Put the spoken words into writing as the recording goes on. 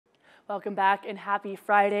Welcome back and happy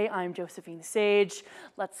Friday. I'm Josephine Sage.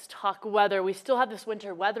 Let's talk weather. We still have this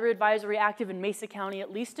winter weather advisory active in Mesa County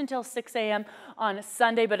at least until 6 a.m. on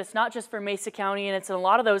Sunday, but it's not just for Mesa County, and it's in a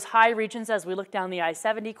lot of those high regions as we look down the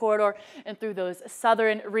I-70 corridor and through those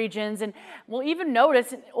southern regions. And we'll even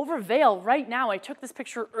notice over Vail right now, I took this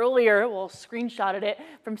picture earlier, well, screenshotted it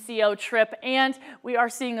from CO Trip, and we are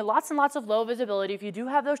seeing lots and lots of low visibility. If you do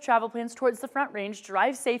have those travel plans towards the Front Range,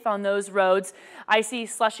 drive safe on those roads. Icy,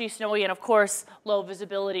 slushy, snowy, and of course, low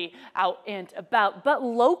visibility out and about. But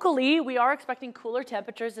locally, we are expecting cooler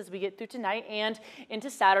temperatures as we get through tonight and into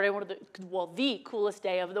Saturday, the coolest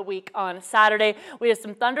day of the week on Saturday. We have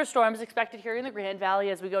some thunderstorms expected here in the Grand Valley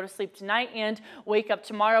as we go to sleep tonight and wake up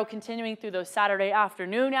tomorrow, continuing through those Saturday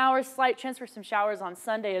afternoon hours. Slight chance for some showers on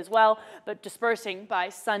Sunday as well, but dispersing by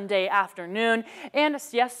Sunday afternoon. And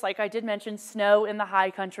yes, like I did mention, snow in the high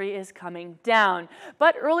country is coming down.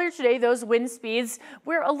 But earlier today, those wind speeds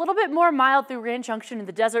were a little bit more mild through Grand Junction and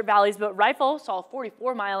the desert valleys, but Rifle saw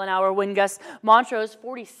 44-mile-an-hour wind gusts, Montrose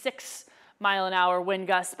 46-mile-an-hour wind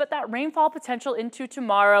gusts. But that rainfall potential into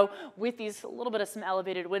tomorrow with these a little bit of some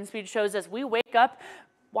elevated wind speed shows as we wake up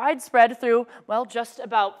widespread through, well, just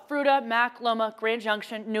about Fruita, Mac, Loma, Grand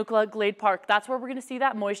Junction, Nucla, Glade Park. That's where we're going to see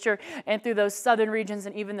that moisture, and through those southern regions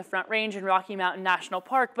and even the Front Range and Rocky Mountain National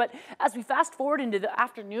Park. But as we fast forward into the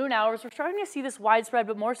afternoon hours, we're starting to see this widespread,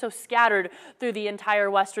 but more so scattered through the entire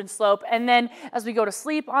western slope. And then as we go to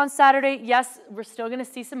sleep on Saturday, yes, we're still going to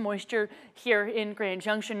see some moisture here in Grand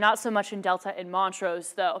Junction, not so much in Delta and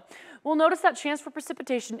Montrose, though. We'll notice that chance for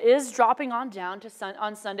precipitation is dropping on down to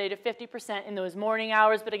on Sunday to 50% in those morning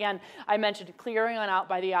hours. But again, I mentioned clearing on out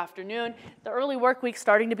by the afternoon. The early work week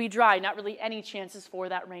starting to be dry, not really any chances for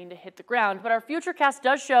that rain to hit the ground. But our futurecast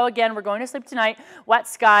does show, again, we're going to sleep tonight, wet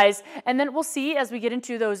skies. And then we'll see as we get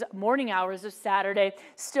into those morning hours of Saturday,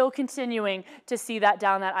 still continuing to see that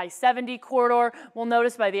down that I-70 corridor. We'll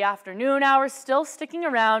notice by the afternoon hours still sticking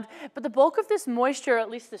around. But the bulk of this moisture, at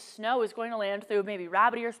least the snow, is going to land through maybe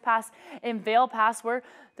Rabbit Ears Pass and Vail Pass, where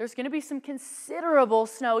there's going to be some considerable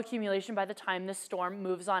snow accumulation by the time this storm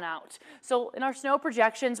moves on out. So in our snow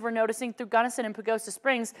projections, we're noticing through Gunnison and Pagosa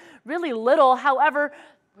Springs, really little. However,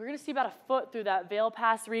 we're going to see about a foot through that Vail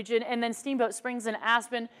Pass region, and then Steamboat Springs and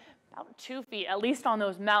Aspen, about 2 feet, at least on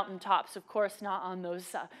those mountain tops, of course, not on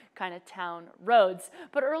those kind of town roads.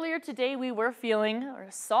 But earlier today, we were feeling, or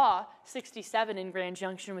saw, 67 in Grand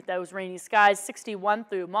Junction with those rainy skies, 61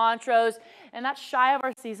 through Montrose, and that's shy of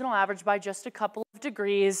our seasonal average by just a couple of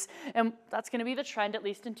degrees. And that's going to be the trend at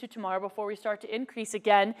least into tomorrow before we start to increase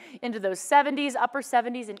again into those 70s, upper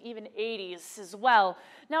 70s, and even 80s as well.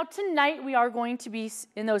 Now tonight we are going to be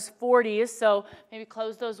in those 40s, so maybe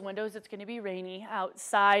close those windows. It's going to be rainy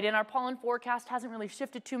outside, and our pollen forecast hasn't really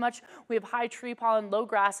shifted too much. We have high tree pollen, low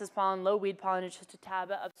grasses pollen, low weed pollen, and just a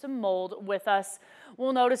tad of some mold with us.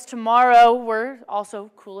 We'll notice tomorrow we're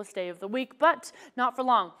also coolest day of the week, but not for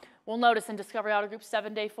long. We'll notice in Discovery Auto Group's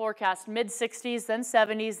 7-day forecast, mid-60s, then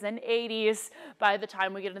 70s, then 80s by the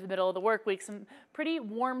time we get into the middle of the work week. Some pretty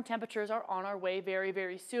warm temperatures are on our way very,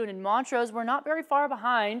 very soon. In Montrose, we're not very far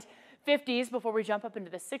behind. 50s before we jump up into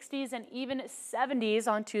the 60s and even 70s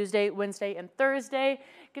on Tuesday, Wednesday, and Thursday.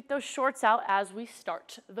 Get those shorts out as we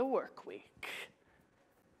start the work week.